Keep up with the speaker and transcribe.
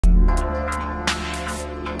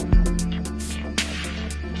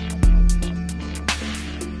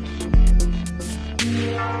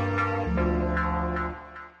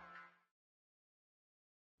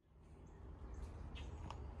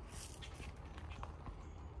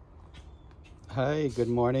Hi, good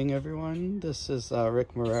morning everyone. This is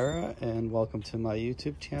Rick Morera and welcome to my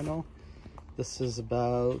YouTube channel. This is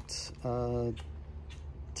about 10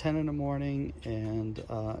 in the morning and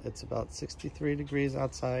it's about 63 degrees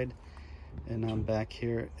outside, and I'm back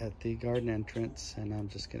here at the garden entrance and I'm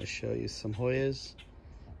just going to show you some Hoyas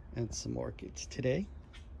and some orchids today.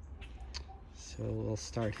 So we'll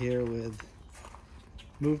start here with,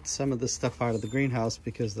 moved some of the stuff out of the greenhouse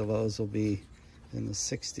because the lows will be in the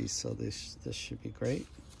 60s, so this should be great.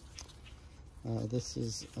 This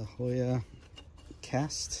is a Hoya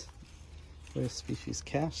cast, Hoya species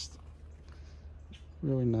cast.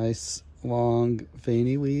 Really nice long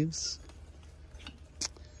veiny leaves.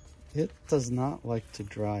 It does not like to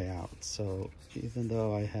dry out, so even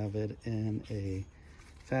though I have it in a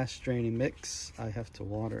fast draining mix, I have to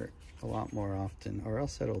water a lot more often, or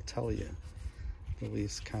else it'll tell you the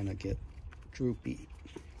leaves kind of get droopy.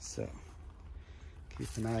 So keep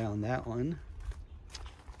an eye on that one.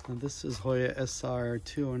 And this is Hoya SR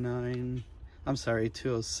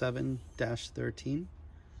 207-13.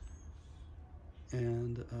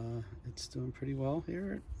 And it's doing pretty well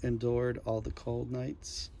here. Endured all the cold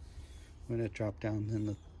nights when it dropped down in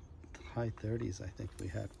the high 30s. I think we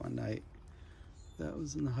had one night that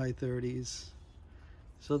was in the high 30s.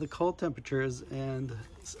 So the cold temperatures and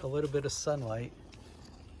a little bit of sunlight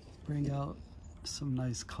bring out some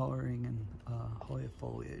nice coloring and Hoya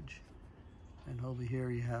foliage. And over here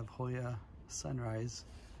you have Hoya Sunrise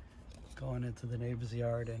going into the neighbor's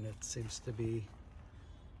yard, and it seems to be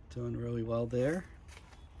doing really well there,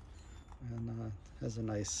 and has a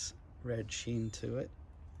nice red sheen to it.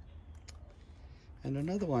 And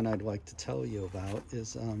another one I'd like to tell you about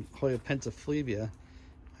is Hoya Pentaphlebia.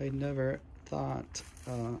 I never thought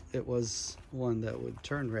it was one that would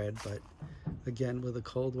turn red, but again, with the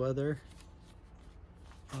cold weather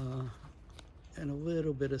and a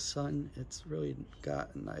little bit of sun, it's really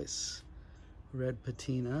got a nice red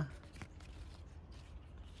patina,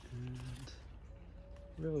 and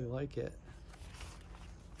really like it.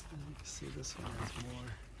 And you can see this one has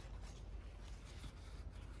more,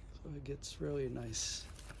 so it gets really nice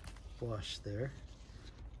blush there,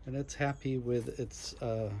 and it's happy with its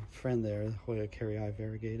friend there, Hoya Kerrii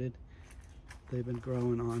variegated. They've been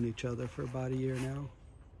growing on each other for about a year now,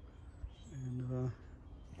 and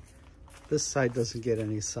this side doesn't get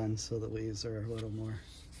any sun, so the leaves are a little more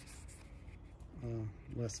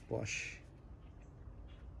less blush.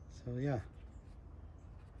 So yeah,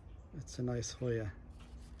 it's a nice Hoya,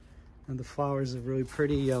 and the flowers are really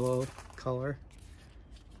pretty yellow color,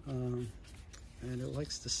 and it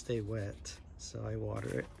likes to stay wet, so I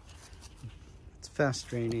water it. It's fast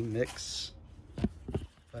draining mix,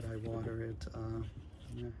 but I water it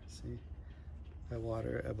yeah, see, I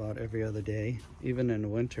water it about every other day, even in the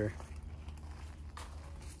winter.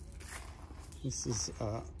 This is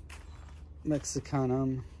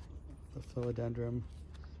Mexicanum, the philodendron.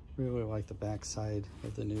 Really like the backside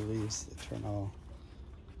of the new leaves. They turn all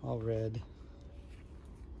red.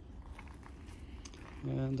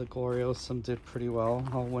 And the gloriosum did pretty well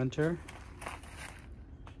all winter.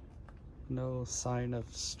 No sign of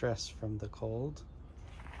stress from the cold.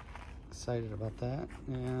 Excited about that.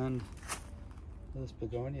 And this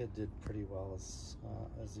begonia did pretty well. As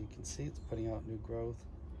you can see, it's putting out new growth.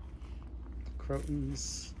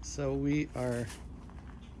 Crotons. So we are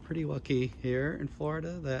pretty lucky here in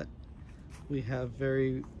Florida that we have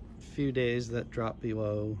very few days that drop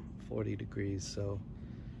below 40 degrees. So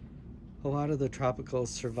a lot of the tropicals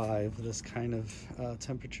survive this kind of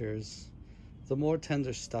temperatures. The more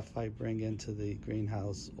tender stuff I bring into the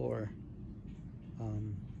greenhouse or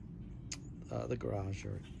the garage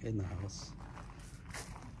or in the house.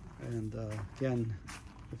 And again,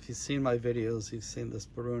 if you've seen my videos, you've seen this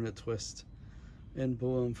Baruna twist in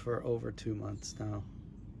bloom for over 2 months now.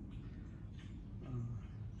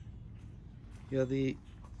 Yeah, the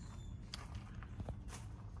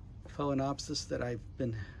Phalaenopsis that I've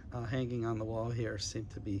been hanging on the wall here seem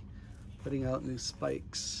to be putting out new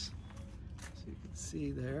spikes, so you can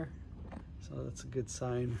see there. So that's a good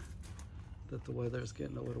sign that the weather is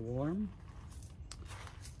getting a little warm.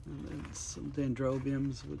 And then some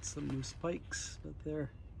dendrobiums with some new spikes, but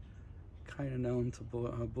they're kind of known to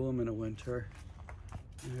bloom in the winter.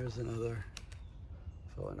 And here's another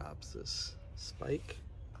Phalaenopsis spike.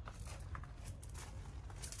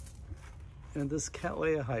 And this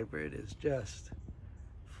Cattleya hybrid is just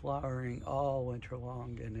flowering all winter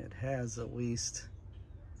long, and it has at least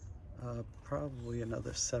probably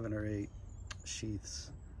another 7 or 8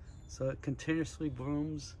 sheaths. So it continuously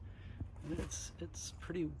blooms, and it's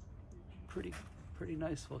pretty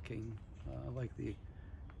nice looking. I like the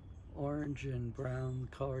orange and brown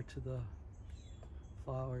color to the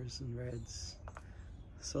flowers and reds.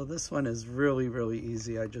 So this one is really, really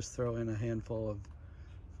easy. I just throw in a handful of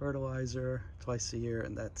fertilizer twice a year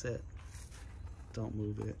and that's it. Don't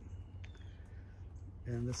move it.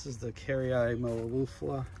 And this is the Carrii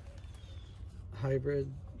melliflua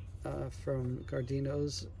hybrid from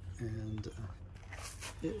Gardino's, and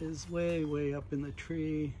it is way, way up in the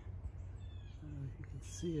tree. You can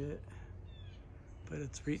see it, but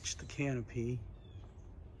it's reached the canopy.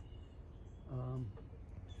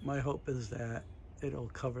 My hope is that it'll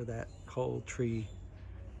cover that whole tree,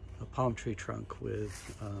 a palm tree trunk,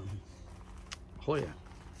 with Hoya.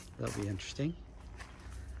 That'll be interesting.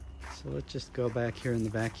 So let's just go back here in the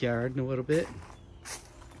backyard in a little bit.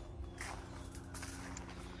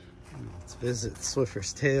 Let's visit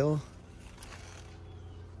Swiffer's tail.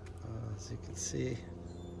 As you can see,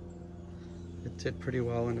 it did pretty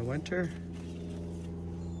well in the winter.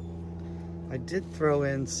 I did throw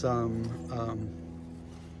in some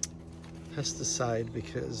pesticide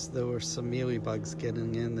because there were some mealybugs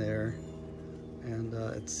getting in there, and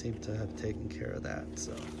it seemed to have taken care of that.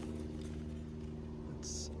 So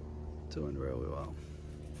it's doing really well.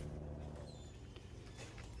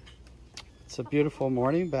 It's a beautiful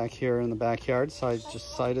morning back here in the backyard, so I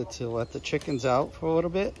decided to let the chickens out for a little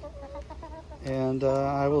bit, and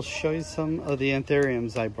I will show you some of the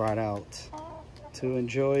anthuriums I brought out to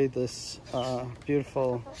enjoy this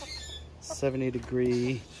beautiful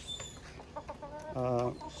 70-degree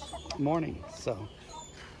morning. So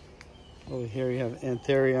over here you have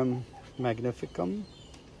Anthurium magnificum.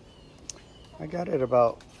 I got it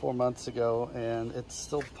about 4 months ago, and it's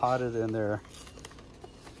still potted in their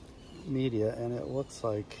media, and it looks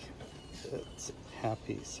like it's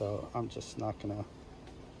happy. So I'm just not gonna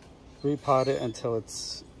repot it until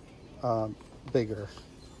it's bigger,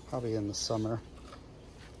 probably in the summer.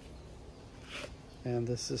 And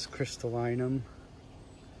this is crystallinum.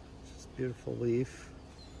 This beautiful leaf.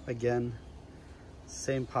 Again,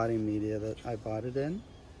 same potting media that I bought it in.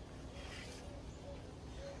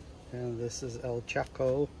 And this is El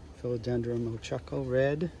Chaco, Philodendron El Chaco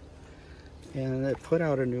red. And it put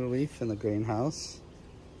out a new leaf in the greenhouse.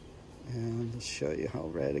 And I'll show you how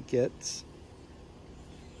red it gets.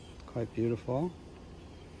 Quite beautiful.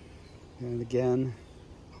 And again,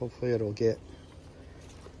 hopefully it'll get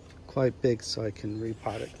quite big so I can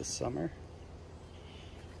repot it this summer.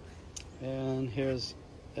 And here's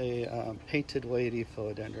a painted lady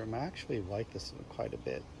philodendron. I actually like this one quite a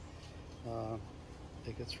bit.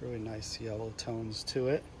 It gets really nice yellow tones to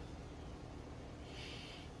it.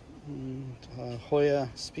 Hoya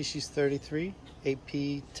species 33, AP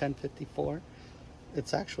 1054.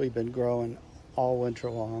 It's actually been growing all winter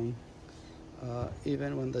long,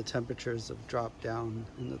 even when the temperatures have dropped down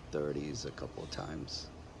in the 30s a couple of times.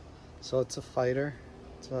 So it's a fighter.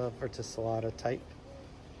 It's a verticillata type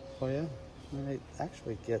Hoya, and it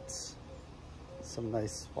actually gets some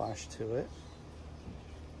nice splash to it.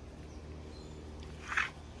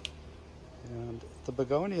 And the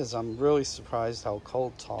begonias, I'm really surprised how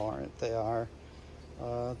cold tolerant they are.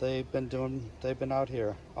 They've been out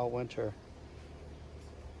here all winter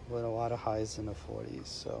with a lot of highs in the 40s,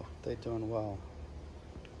 so they're doing well.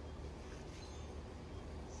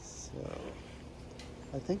 So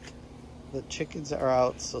I think the chickens are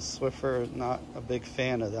out, so Swiffer is not a big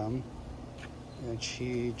fan of them, and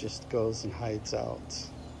she just goes and hides out.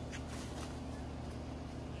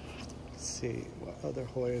 Let's see what other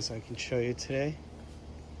Hoyas I can show you today.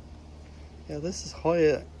 Yeah, this is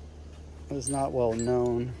Hoya. Is not well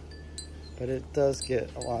known, but it does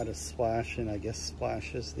get a lot of splash, and I guess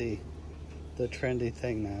splash is the trendy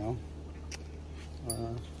thing now.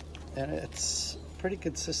 And it's pretty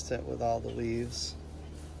consistent with all the leaves.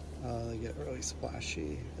 They get really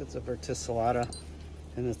splashy. It's a verticillata,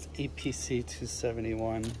 and it's EPC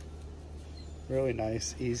 271. Really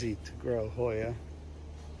nice, easy to grow Hoya.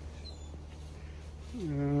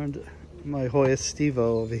 And my Hoya Stevo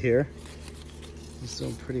over here is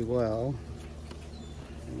doing pretty well,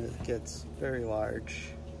 and it gets very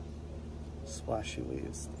large, splashy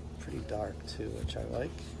leaves, pretty dark too, which I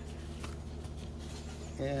like.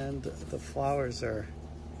 And the flowers are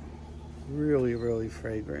really, really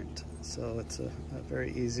fragrant, so it's a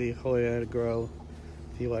very easy Hoya to grow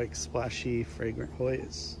if you like splashy, fragrant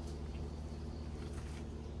Hoyas.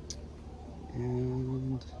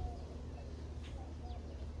 And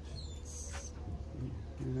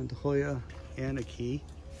Hoya Anarchy.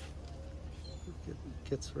 It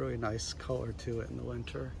gets really nice color to it in the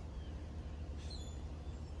winter.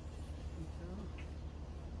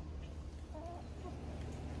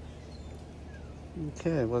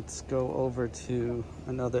 Okay, let's go over to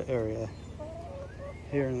another area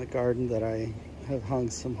here in the garden that I have hung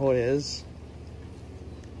some Hoyas.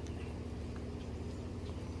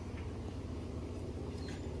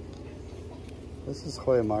 This is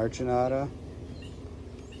Hoya marginata.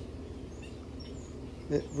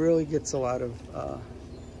 It really gets a lot of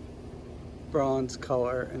bronze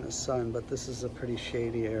color in the sun, but this is a pretty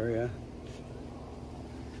shady area.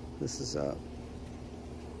 This is a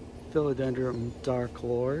Philodendron Dark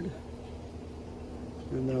Lord.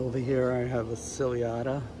 And then over here I have a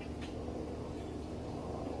ciliata.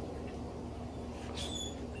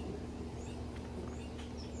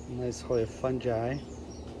 Nice Hoya fungi.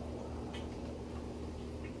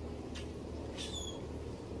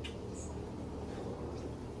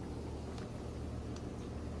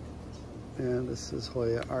 And this is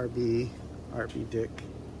Hoya RB Dick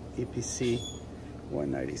EPC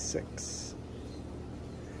 196.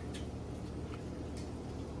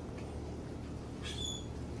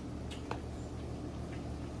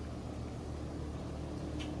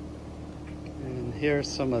 And here are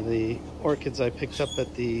some of the orchids I picked up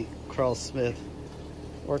at the Carl Smith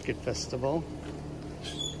Orchid Festival.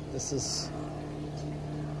 This is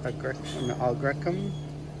an Algrecum,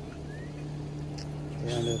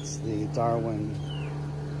 and it's the Darwin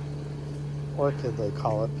orchid, they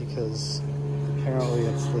call it, because apparently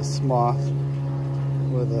it's this moth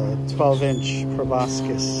with a 12-inch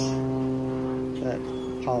proboscis that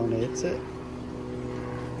pollinates it.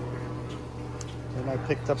 And I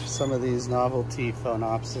picked up some of these novelty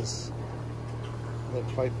Phalaenopsis. They're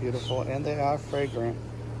quite beautiful, and they are fragrant.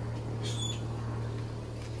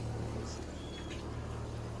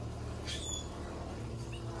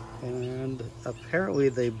 And apparently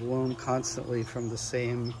they bloom constantly from the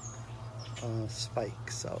same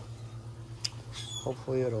spike, so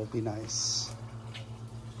hopefully it'll be nice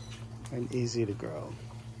and easy to grow.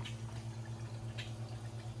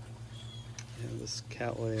 And this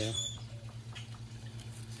Cattleya,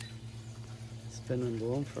 it's been in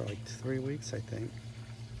bloom for like 3 weeks, I think.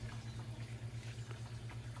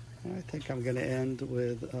 And I think I'm going to end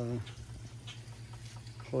with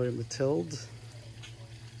Hoya Mathilde.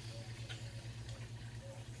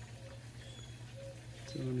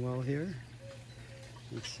 Doing well here.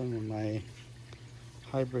 And some of my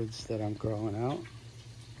hybrids that I'm growing out.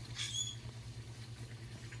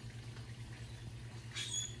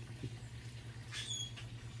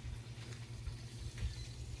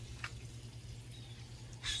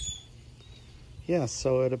 Yeah,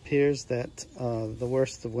 so it appears that the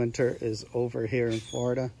worst of winter is over here in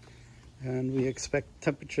Florida, and we expect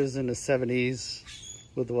temperatures in the 70s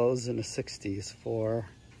with lows in the 60s for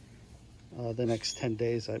the next 10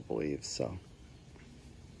 days, I believe. So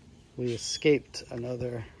we escaped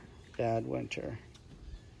another bad winter.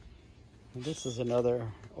 And this is another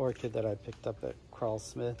orchid that I picked up at Carl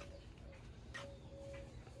Smith.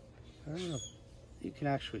 I don't know if you can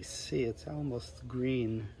actually see, it's almost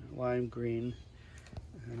green, lime green.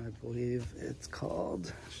 And I believe it's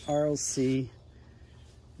called RLC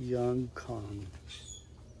Young Kong.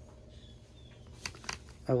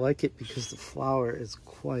 I like it because the flower is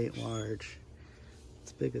quite large.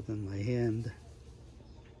 It's bigger than my hand.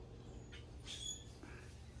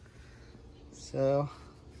 So,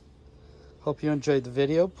 hope you enjoyed the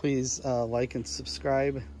video. Please like and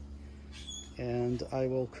subscribe. And I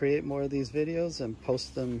will create more of these videos and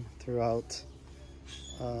post them throughout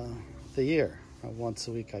the year. Once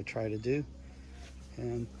a week I try to do.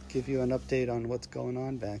 And give you an update on what's going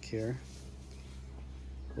on back here.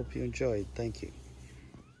 Hope you enjoyed. Thank you.